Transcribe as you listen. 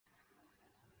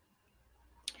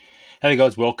Hey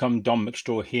guys, welcome. Dom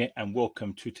McStraw here, and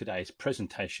welcome to today's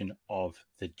presentation of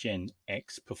the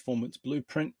GenX Performance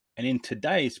Blueprint. And in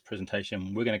today's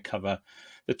presentation, we're going to cover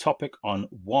the topic on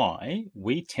why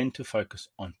we tend to focus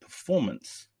on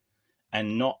performance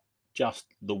and not just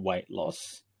the weight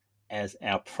loss as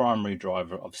our primary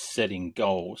driver of setting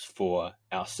goals for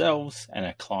ourselves and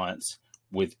our clients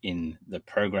within the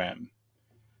program.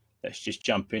 Let's just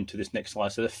jump into this next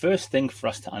slide. So the first thing for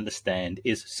us to understand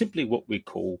is simply what we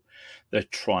call the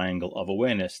triangle of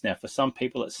awareness. Now, for some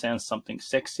people, it sounds something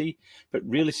sexy, but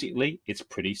realistically, it's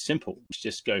pretty simple. Let's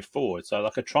just go forward. So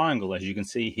like a triangle, as you can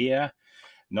see here,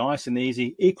 nice and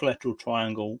easy, equilateral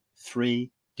triangle,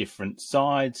 3 different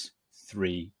sides,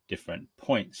 3 different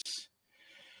points.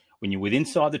 When you're within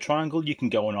inside the triangle, you can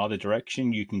go in either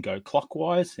direction. You can go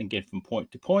clockwise and get from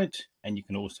point to point, and you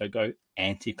can also go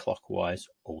anti-clockwise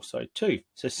also too.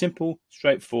 So simple,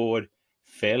 straightforward,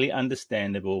 fairly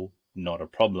understandable, not a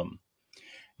problem.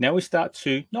 Now we start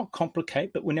to not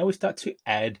complicate, but now we start to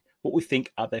add what we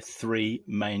think are the 3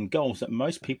 main goals that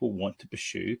most people want to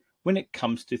pursue when it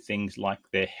comes to things like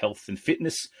their health and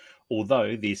fitness,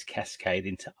 although these cascade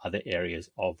into other areas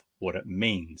of what it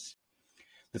means.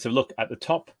 Let's have a look at the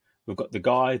top. We've got the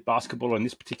guy, basketballer in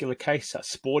this particular case, a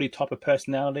sporty type of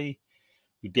personality.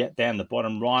 We get down the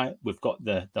bottom right, we've got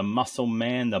the muscle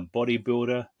man, the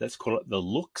bodybuilder, let's call it the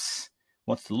looks,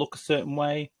 wants to look a certain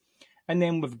way. And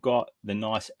then we've got the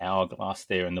nice hourglass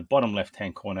there in the bottom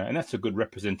left-hand corner, and that's a good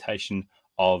representation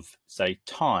of, say,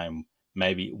 time,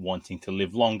 maybe wanting to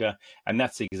live longer, and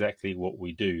that's exactly what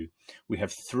we do. We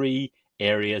have 3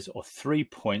 areas or 3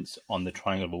 points on the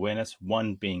triangle of awareness,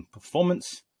 one being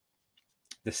performance,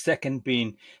 the second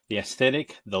being the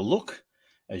aesthetic, the look,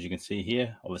 as you can see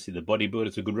here. Obviously, the bodybuilder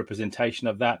is a good representation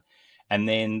of that. And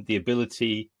then the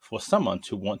ability for someone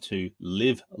to want to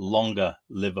live longer,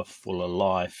 live a fuller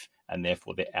life, and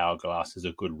therefore the hourglass is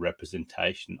a good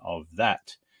representation of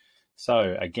that.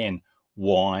 So again,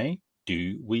 why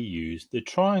do we use the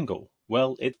triangle?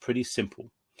 Well, it's pretty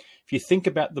simple. If you think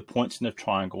about the points in a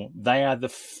triangle, they are the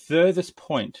furthest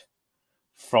point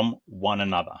from one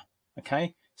another,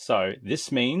 okay? So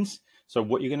this means, so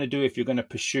what you're going to do if you're going to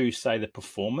pursue, say, the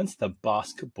performance, the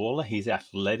basketballer, his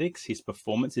athletics, his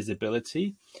performance, his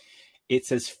ability,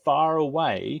 it's as far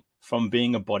away from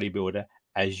being a bodybuilder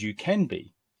as you can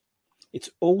be. It's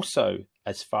also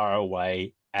as far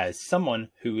away as someone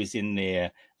who is in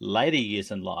their later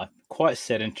years in life, quite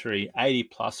sedentary, 80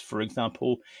 plus, for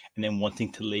example, and then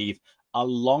wanting to lead a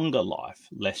longer life,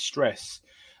 less stress.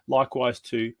 Likewise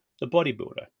to the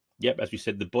bodybuilder. Yep, as we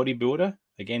said, the bodybuilder,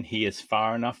 again, he is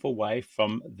far enough away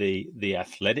from the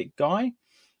athletic guy,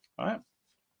 right?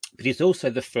 But he's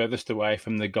also the furthest away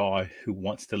from the guy who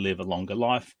wants to live a longer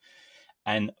life,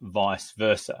 and vice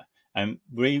versa. And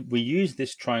we use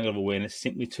this triangle of awareness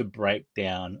simply to break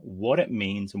down what it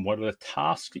means and what are the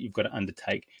tasks that you've got to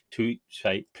undertake to,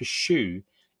 say, pursue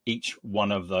each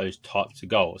one of those types of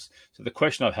goals. So the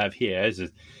question I have here is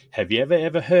have you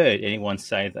ever heard anyone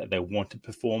say that they want to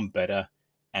perform better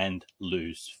and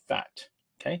lose fat?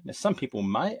 Okay, now some people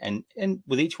may, and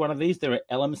with each one of these, there are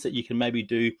elements that you can maybe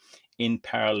do in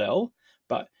parallel,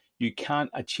 but you can't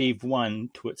achieve one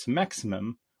to its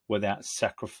maximum without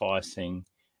sacrificing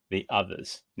the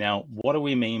others. Now, what do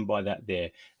we mean by that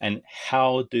there? And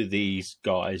how do these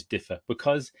guys differ?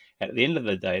 Because at the end of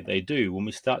the day, they do. When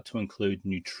we start to include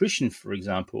nutrition, for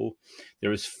example,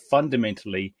 there is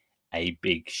fundamentally a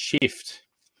big shift.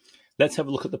 Let's have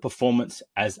a look at the performance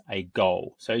as a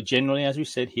goal. So generally, as we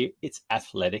said here, it's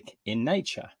athletic in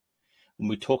nature. When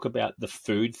we talk about the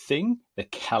food thing, the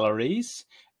calories,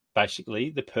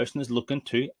 basically the person is looking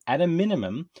to, at a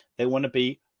minimum, they want to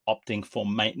be opting for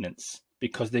maintenance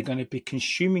because they're going to be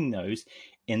consuming those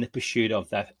in the pursuit of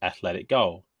that athletic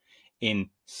goal.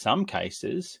 In some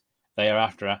cases, they are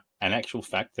after an actual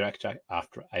fact, they're actually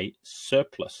after a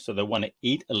surplus. So they want to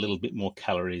eat a little bit more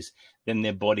calories than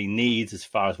their body needs as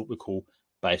far as what we call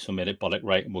basal metabolic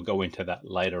rate. And we'll go into that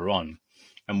later on.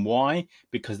 And why?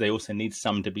 Because they also need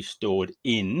some to be stored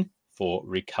in for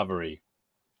recovery.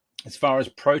 As far as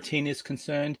protein is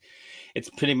concerned, it's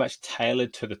pretty much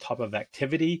tailored to the type of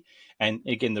activity. And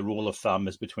again, the rule of thumb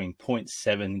is between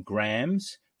 0.7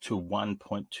 grams to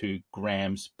 1.2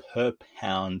 grams per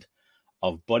pound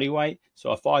of body weight.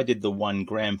 So if I did the 1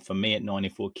 gram for me at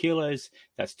 94 kilos,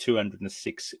 that's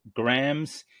 206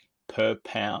 grams per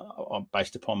pound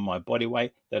based upon my body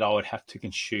weight that I would have to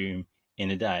consume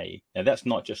in a day. Now that's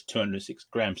not just 206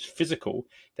 grams physical,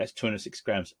 that's 206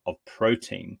 grams of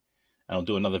protein. And I'll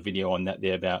do another video on that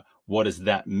there about what does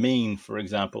that mean. For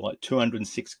example, like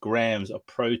 206 grams of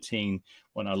protein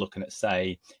when I'm looking at,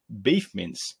 say, beef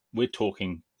mince, we're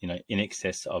talking in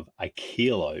excess of a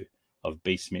kilo of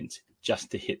beast mince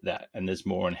just to hit that. And there's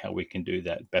more on how we can do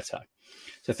that better.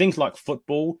 So things like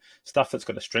football, stuff that's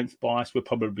got a strength bias, we're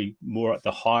probably more at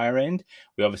the higher end.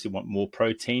 We obviously want more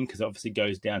protein because it obviously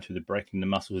goes down to the breaking the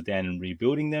muscles down and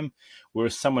rebuilding them.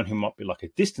 Whereas someone who might be like a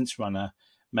distance runner,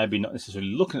 maybe not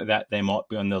necessarily looking at that, they might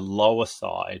be on the lower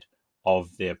side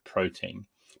of their protein.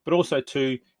 But also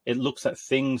too, it looks at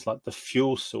things like the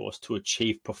fuel source to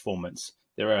achieve performance.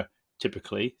 There are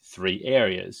typically 3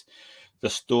 areas. The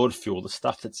stored fuel, the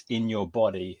stuff that's in your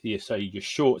body. So your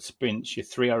short sprints, your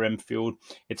 3RM fuel,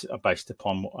 it's based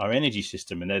upon our energy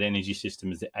system, and that energy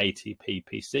system is the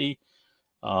ATP-PC.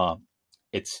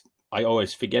 I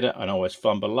always forget it and I always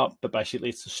fumble up, but basically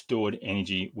it's the stored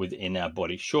energy within our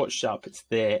body. Short, sharp, it's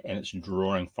there and it's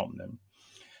drawing from them.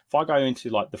 If I go into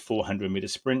like the 400-meter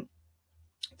sprint,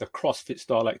 the CrossFit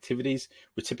style activities,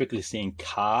 we're typically seeing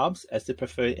carbs as the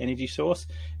preferred energy source.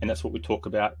 And that's what we talk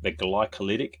about, the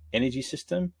glycolytic energy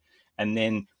system. And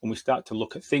then when we start to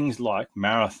look at things like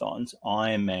marathons,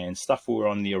 Ironman, stuff where we're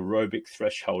on the aerobic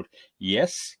threshold,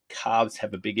 yes, carbs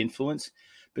have a big influence.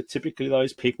 But typically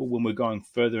those people, when we're going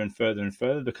further and further and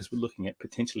further, because we're looking at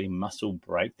potentially muscle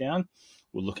breakdown,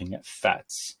 we're looking at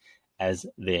fats as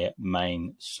their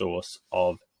main source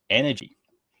of energy.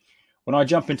 When I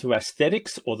jump into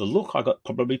aesthetics or the look, I got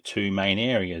probably 2 main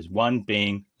areas. One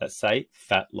being, let's say,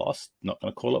 fat loss. Not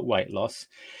going to call it weight loss.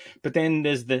 But then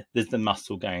there's the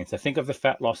muscle gain. So think of the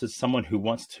fat loss as someone who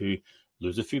wants to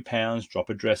lose a few pounds, drop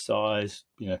a dress size,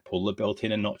 pull the belt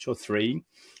in a notch or 3.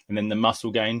 And then the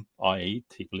muscle gain, i.e.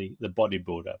 typically the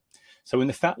bodybuilder. So in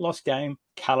the fat loss game,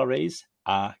 calories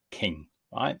are king,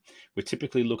 right? We're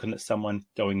typically looking at someone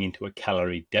going into a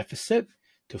calorie deficit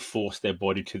to force their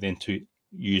body to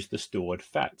use the stored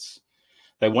fats.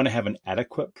 They want to have an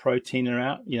adequate protein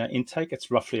intake. It's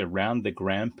roughly around the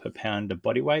gram per pound of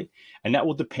body weight, and that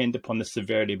will depend upon the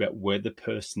severity about where the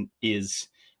person is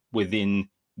within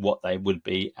what they would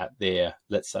be at their,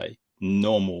 let's say,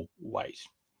 normal weight.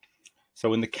 So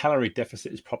when the calorie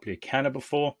deficit is properly accounted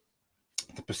for,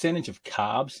 the percentage of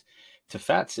carbs to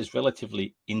fats is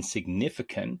relatively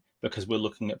insignificant because we're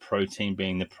looking at protein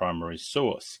being the primary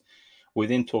source. We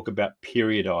then talk about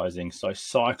periodizing, so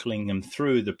cycling them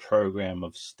through the program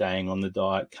of staying on the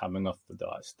diet, coming off the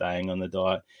diet, staying on the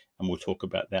diet, and we'll talk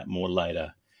about that more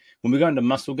later. When we go into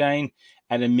muscle gain,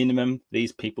 at a minimum,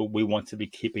 these people, we want to be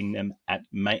keeping them at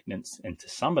maintenance, and to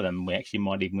some of them, we actually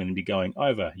might even be going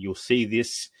over. You'll see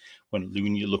this when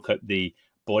you look at the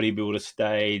bodybuilder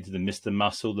stage, the Mr.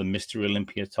 Muscle, the Mr.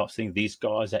 Olympia type thing. These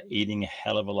guys are eating a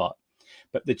hell of a lot.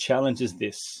 But the challenge is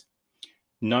this.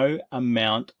 No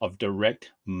amount of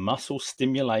direct muscle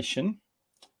stimulation,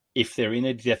 if they're in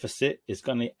a deficit, is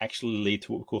going to actually lead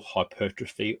to what we call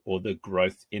hypertrophy or the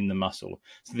growth in the muscle.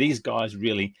 So these guys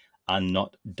really are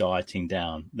not dieting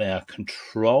down. They are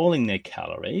controlling their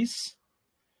calories.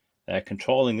 They're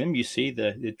controlling them. You see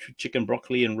the chicken,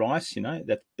 broccoli, and rice,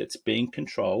 that's being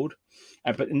controlled.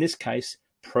 But in this case,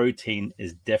 protein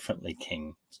is definitely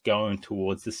king. It's going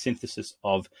towards the synthesis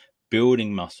of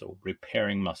building muscle,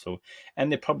 repairing muscle,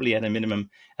 and they're probably at a minimum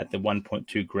at the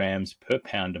 1.2 grams per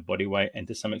pound of body weight, and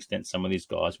to some extent some of these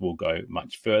guys will go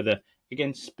much further,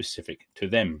 again specific to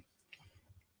them.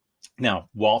 Now,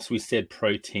 whilst we said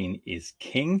protein is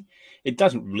king, it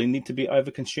doesn't really need to be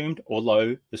overconsumed,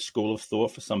 although the school of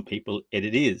thought for some people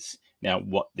it is. Now,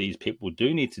 what these people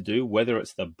do need to do, whether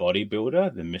it's the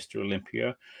bodybuilder, the Mr.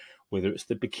 Olympia, whether it's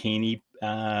the bikini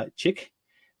chick,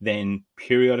 then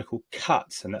periodical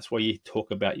cuts, and that's why you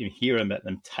hear about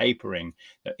them tapering.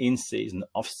 They're in season,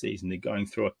 off season, they're going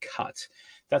through a cut.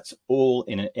 That's all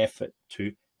in an effort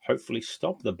to hopefully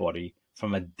stop the body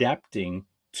from adapting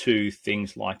to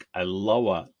things like a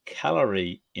lower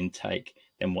calorie intake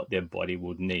than what their body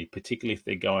would need, particularly if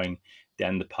they're going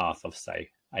down the path of, say,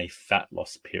 a fat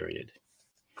loss period.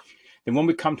 Then when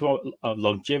we come to our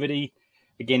longevity,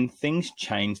 again, things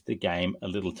change the game a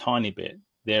little tiny bit.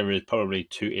 There is probably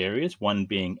 2 areas, one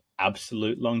being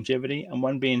absolute longevity and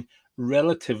one being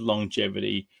relative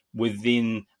longevity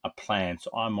within a plan.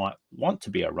 So I might want to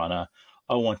be a runner.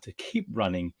 I want to keep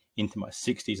running into my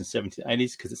 60s and 70s,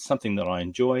 80s because it's something that I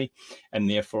enjoy, and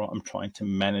therefore I'm trying to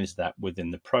manage that within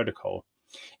the protocol.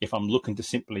 If I'm looking to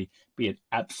simply be at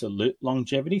absolute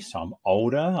longevity, so I'm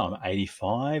older, I'm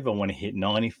 85, I want to hit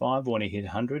 95, I want to hit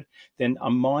 100, then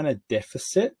a minor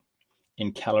deficit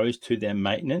in calories to their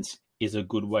maintenance is a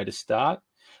good way to start.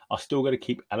 I still got to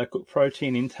keep adequate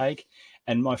protein intake,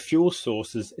 and my fuel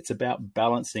sources, it's about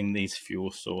balancing these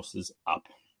fuel sources up.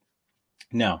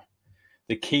 Now,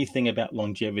 the key thing about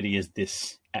longevity is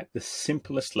this: at the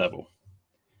simplest level,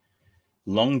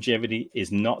 Longevity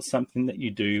is not something that you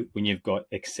do when you've got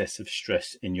excessive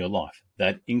stress in your life.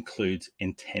 That includes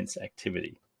intense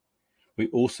activity. We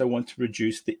also want to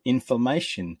reduce the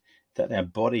inflammation that our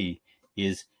body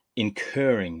is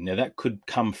incurring. Now, that could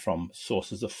come from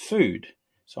sources of food.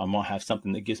 So I might have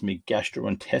something that gives me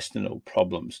gastrointestinal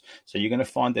problems. So you're going to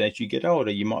find that as you get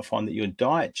older, you might find that your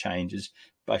diet changes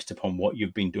based upon what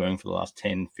you've been doing for the last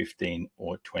 10, 15,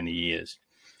 or 20 years.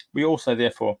 We also,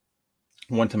 therefore,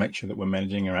 want to make sure that we're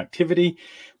managing our activity.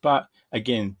 But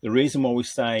again, the reason why we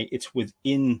say it's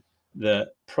within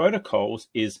the protocols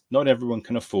is not everyone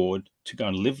can afford to go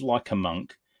and live like a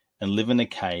monk and live in a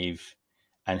cave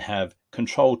and have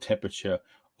controlled temperature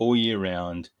all year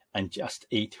round and just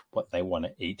eat what they want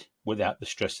to eat without the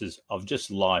stresses of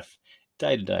just life,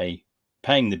 day to day,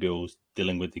 paying the bills,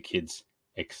 dealing with the kids,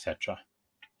 etc.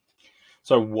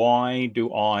 So why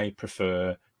do I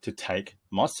prefer to take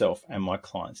myself and my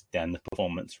clients down the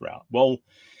performance route? Well,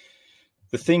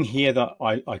 the thing here that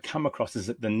I come across is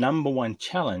that the number one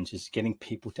challenge is getting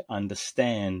people to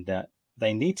understand that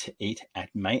they need to eat at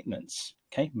maintenance.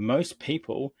 Okay, most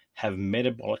people have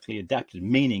metabolically adapted,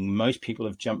 meaning most people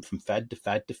have jumped from fad to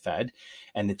fad to fad,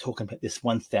 and they're talking about this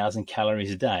 1,000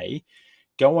 calories a day.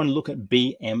 Go and look at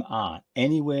BMR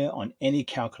anywhere on any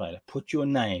calculator. Put your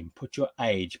name, put your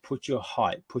age, put your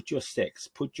height, put your sex,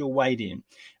 put your weight in. And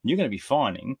you're going to be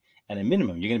finding, at a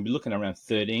minimum, you're going to be looking around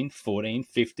 13, 14,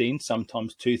 15,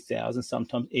 sometimes 2,000,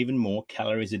 sometimes even more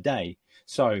calories a day.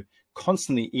 So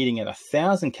constantly eating at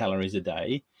 1,000 calories a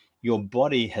day, your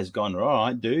body has gone, all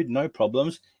right, dude, no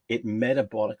problems. It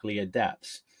metabolically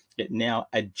adapts. It now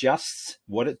adjusts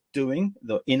what it's doing,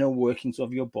 the inner workings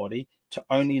of your body, to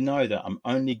only know that I'm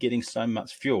only getting so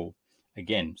much fuel.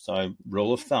 Again, so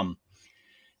rule of thumb,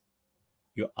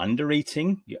 you're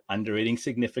undereating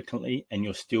significantly, and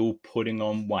you're still putting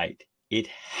on weight. It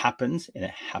happens, and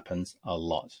it happens a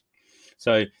lot.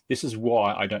 So this is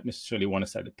why I don't necessarily want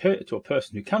to say to a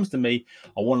person who comes to me,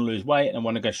 I want to lose weight and I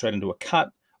want to go straight into a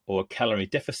cut or a calorie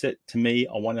deficit. To me,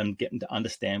 I want to get them to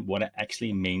understand what it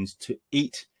actually means to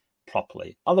eat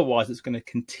properly. Otherwise, it's going to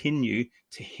continue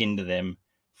to hinder them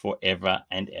forever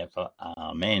and ever.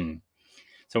 Amen.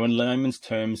 So in layman's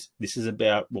terms, this is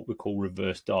about what we call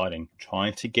reverse dieting,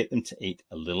 trying to get them to eat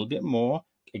a little bit more.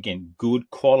 Again, good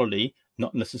quality,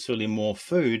 not necessarily more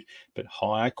food, but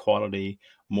higher quality,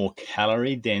 more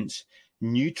calorie dense,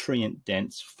 nutrient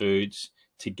dense foods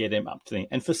to get them up to them.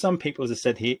 And for some people, as I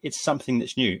said here, it's something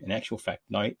that's new. In actual fact,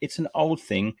 no, it's an old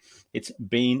thing. It's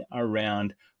been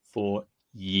around for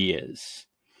years.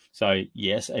 So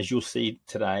yes, as you'll see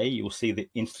today, you'll see the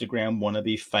Instagram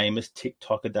wannabe famous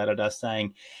TikToker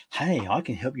saying, hey, I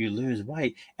can help you lose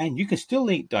weight and you can still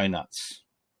eat donuts.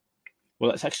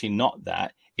 Well, it's actually not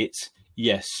that. It's,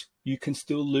 yes, you can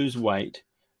still lose weight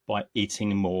by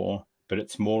eating more, but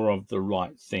it's more of the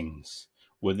right things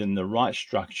within the right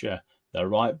structure, the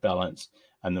right balance,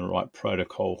 and the right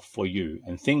protocol for you.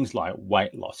 And things like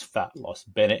weight loss, fat loss,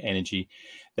 better energy,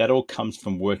 that all comes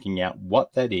from working out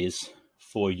what that is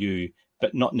for you,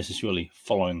 but not necessarily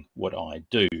following what I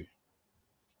do.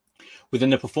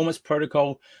 Within the performance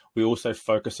protocol, we also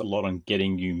focus a lot on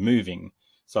getting you moving.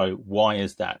 So why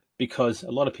is that? Because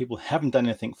a lot of people haven't done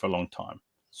anything for a long time.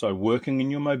 So working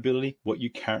in your mobility, what you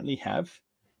currently have,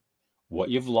 what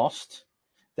you've lost,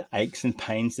 the aches and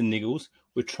pains and niggles,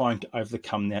 we're trying to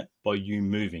overcome that by you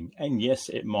moving. And yes,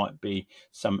 it might be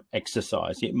some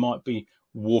exercise. It might be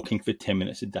walking for 10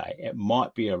 minutes a day. It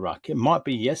might be a ruck. It might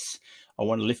be, yes, I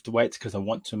want to lift weights because I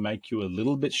want to make you a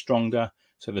little bit stronger.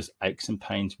 So those aches and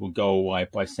pains will go away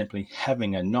by simply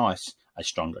having a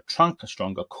stronger trunk, a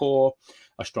stronger core,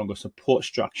 a stronger support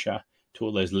structure to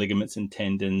all those ligaments and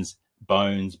tendons,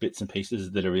 bones, bits and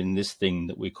pieces that are in this thing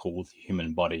that we call the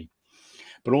human body.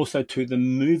 But also to the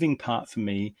moving part for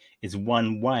me is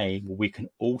one way where we can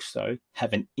also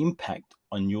have an impact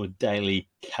on your daily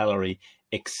calorie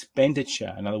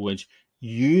expenditure. In other words,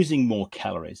 using more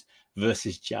calories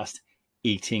versus just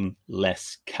eating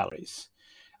less calories.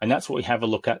 And that's what we have a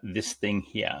look at this thing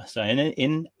here. So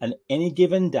in any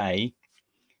given day,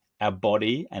 our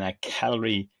body and our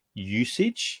calorie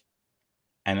usage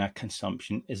and our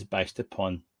consumption is based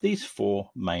upon these four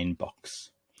main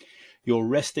boxes. Your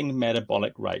resting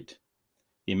metabolic rate,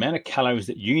 the amount of calories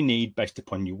that you need based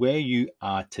upon where you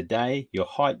are today, your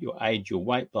height, your age, your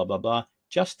weight, blah, blah, blah,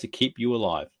 just to keep you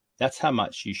alive. That's how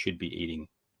much you should be eating.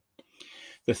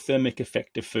 The thermic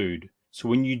effect of food. So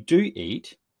when you do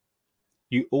eat,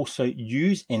 you also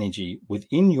use energy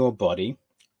within your body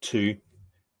to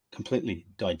completely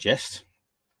digest,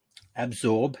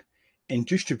 absorb, and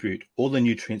distribute all the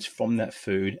nutrients from that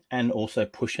food, and also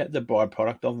push out the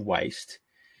byproduct of waste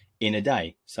in a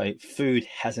day. So food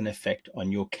has an effect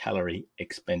on your calorie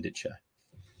expenditure.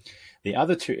 The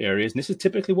other two areas, and this is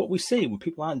typically what we see when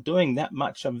people aren't doing that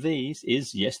much of these,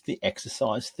 is yes, the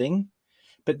exercise thing,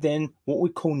 but then what we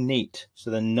call NEAT,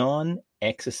 so the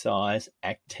non-exercise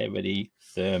activity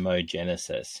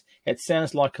thermogenesis. It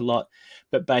sounds like a lot,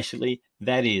 but basically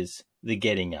that is the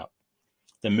getting up,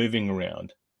 the moving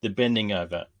around, the bending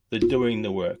over, the doing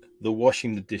the work, the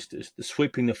washing the dishes, the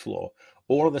sweeping the floor,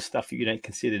 all of the stuff that you don't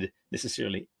consider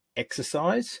necessarily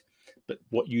exercise, but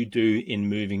what you do in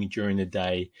moving during the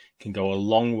day can go a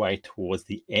long way towards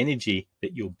the energy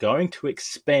that you're going to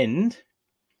expend,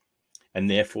 and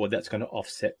therefore that's going to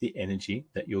offset the energy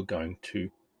that you're going to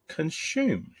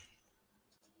consume.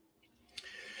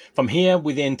 From here,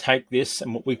 we then take this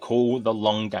and what we call the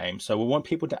long game. So we want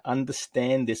people to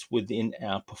understand this within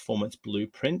our performance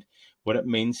blueprint, what it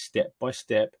means step by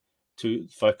step to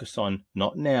focus on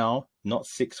not now, not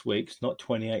 6 weeks, not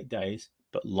 28 days,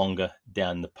 but longer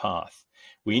down the path.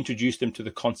 We introduce them to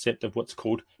the concept of what's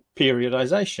called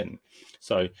periodization.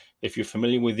 So if you're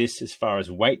familiar with this as far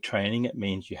as weight training, it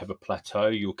means you have a plateau,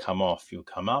 you'll come off, you'll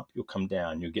come up, you'll come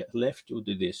down, you'll get left, you'll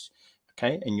do this,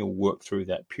 okay, and you'll work through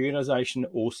that. Periodization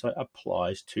also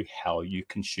applies to how you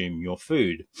consume your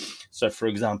food. So for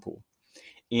example,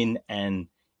 in an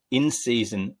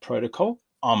in-season protocol,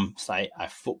 I'm, say, a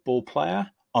football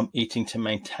player, I'm eating to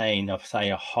maintain, say,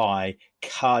 a high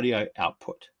cardio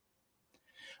output.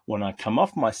 When I come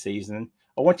off my season,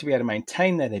 I want to be able to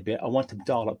maintain that a bit. I want to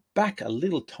dial it back a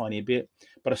little tiny bit,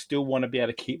 but I still want to be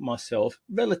able to keep myself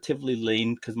relatively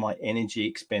lean because my energy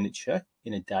expenditure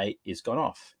in a day is gone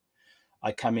off.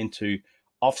 I come into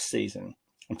off season.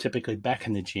 I'm typically back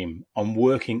in the gym. I'm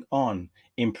working on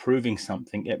improving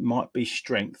something. It might be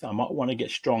strength. I might want to get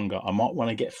stronger. I might want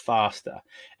to get faster.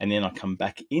 And then I come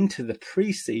back into the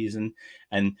pre-season,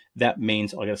 and that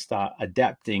means I got to start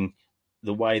adapting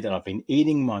the way that I've been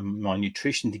eating my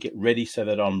nutrition to get ready so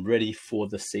that I'm ready for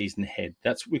the season ahead.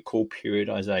 That's what we call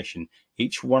periodization.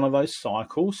 Each one of those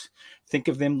cycles, think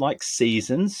of them like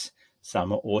seasons: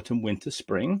 summer, autumn, winter,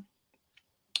 spring.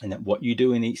 And that what you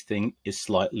do in each thing is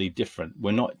slightly different.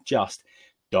 We're not just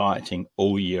dieting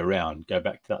all year round. Go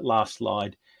back to that last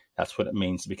slide. That's what it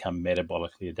means to become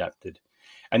metabolically adapted.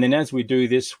 And then as we do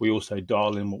this, we also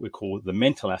dial in what we call the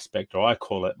mental aspect, or I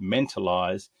call it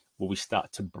Mentalise, where we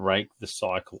start to break the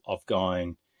cycle of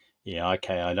going, yeah,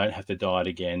 okay, I don't have to diet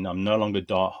again. I'm no longer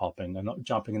diet hopping. I'm not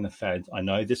jumping in the fads. I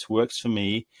know this works for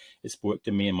me. It's worked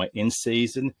in me in my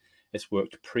in-season. It's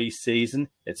worked pre-season,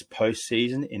 it's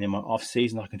post-season, and in my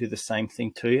off-season, I can do the same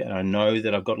thing too. And I know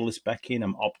that I've got all this back in.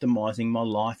 I'm optimizing my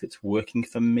life. It's working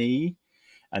for me.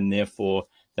 And therefore,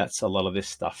 that's a lot of this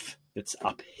stuff that's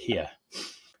up here.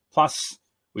 Plus,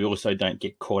 we also don't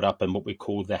get caught up in what we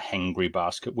call the hangry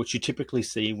basket, which you typically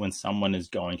see when someone is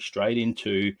going straight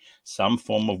into some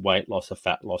form of weight loss or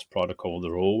fat loss protocol.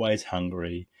 They're always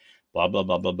hungry, blah, blah,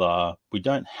 blah, blah, blah. We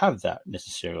don't have that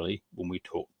necessarily when we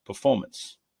talk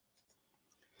performance.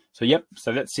 So, yep,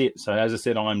 so that's it. So as I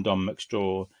said, I'm Dom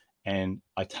McStraw, and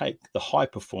I take the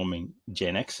high-performing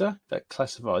Gen Xer. That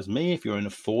classifies me. If you're in the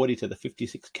 40 to the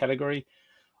 56 category,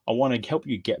 I want to help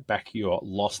you get back your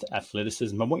lost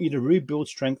athleticism. I want you to rebuild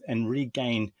strength and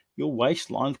regain your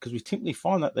waistline, because we typically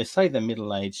find that they say the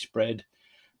middle age spread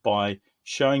by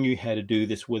showing you how to do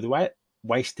this without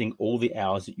wasting all the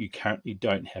hours that you currently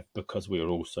don't have because we are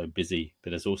all so busy. But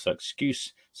there's also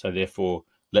excuse. So therefore,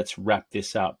 let's wrap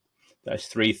this up. Those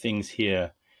three things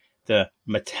here: the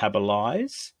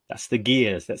Metabolise, that's the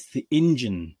gears, that's the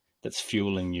engine that's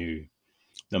fueling you.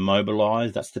 The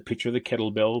Mobilise, that's the picture of the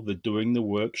kettlebell, the doing the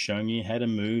work, showing you how to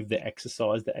move, the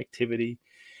exercise, the activity.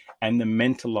 And the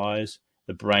Mentalise,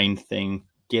 the brain thing,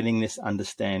 getting this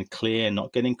understand clear,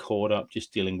 not getting caught up,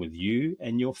 just dealing with you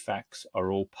and your facts,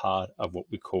 are all part of what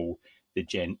we call the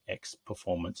Gen X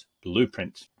Performance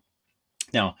Blueprint.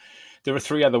 Now, there are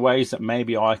three other ways that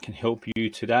maybe I can help you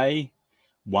today.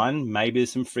 One, maybe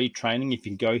there's some free training. If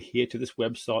you go here to this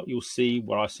website, you'll see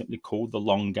what I simply call the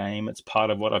long game. It's part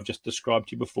of what I've just described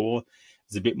to you before.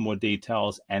 There's a bit more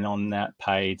details, and on that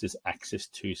page there's access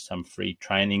to some free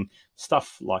training,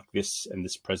 stuff like this and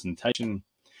this presentation.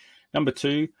 Number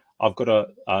two, I've got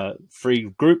a free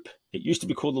group. It used to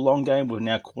be called the long game. We're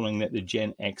now calling that the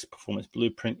Gen X Performance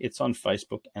Blueprint. It's on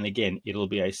Facebook, and again, it'll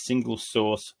be a single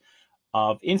source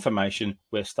of information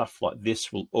where stuff like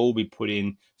this will all be put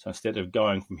in. So instead of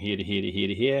going from here to here to here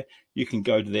to here, you can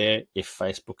go to there if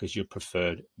Facebook is your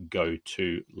preferred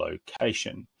go-to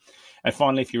location. And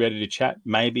finally, if you're ready to chat,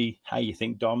 maybe, hey, you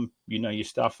think, Dom, you know your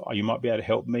stuff, or you might be able to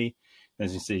help me.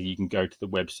 As you see, you can go to the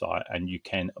website and you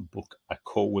can book a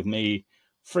call with me.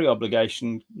 free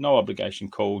obligation, no obligation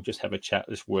call. Just have a chat.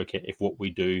 Let's work out if what we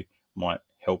do might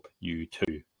help you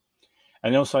too.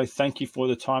 And also thank you for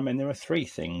the time. And there are 3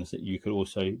 things that you could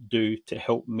also do to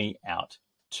help me out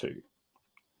too.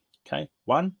 Okay,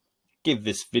 1, give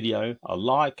this video a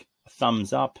like, a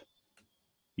thumbs up.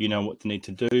 You know what to need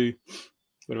to do.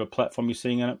 Whatever platform you're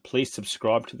seeing on it, please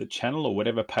subscribe to the channel or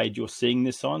whatever page you're seeing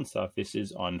this on. So if this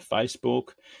is on Facebook,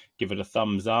 give it a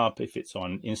thumbs up. If it's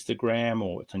on Instagram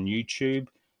or it's on YouTube,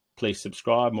 please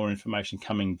subscribe. More information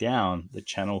coming down the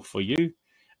channel for you.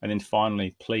 And then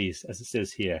finally, please, as it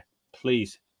says here,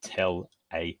 please tell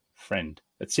a friend.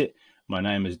 That's it. My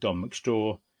name is Dom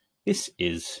McStraw. This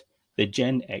is the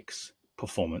GenX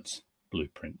Performance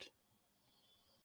Blueprint.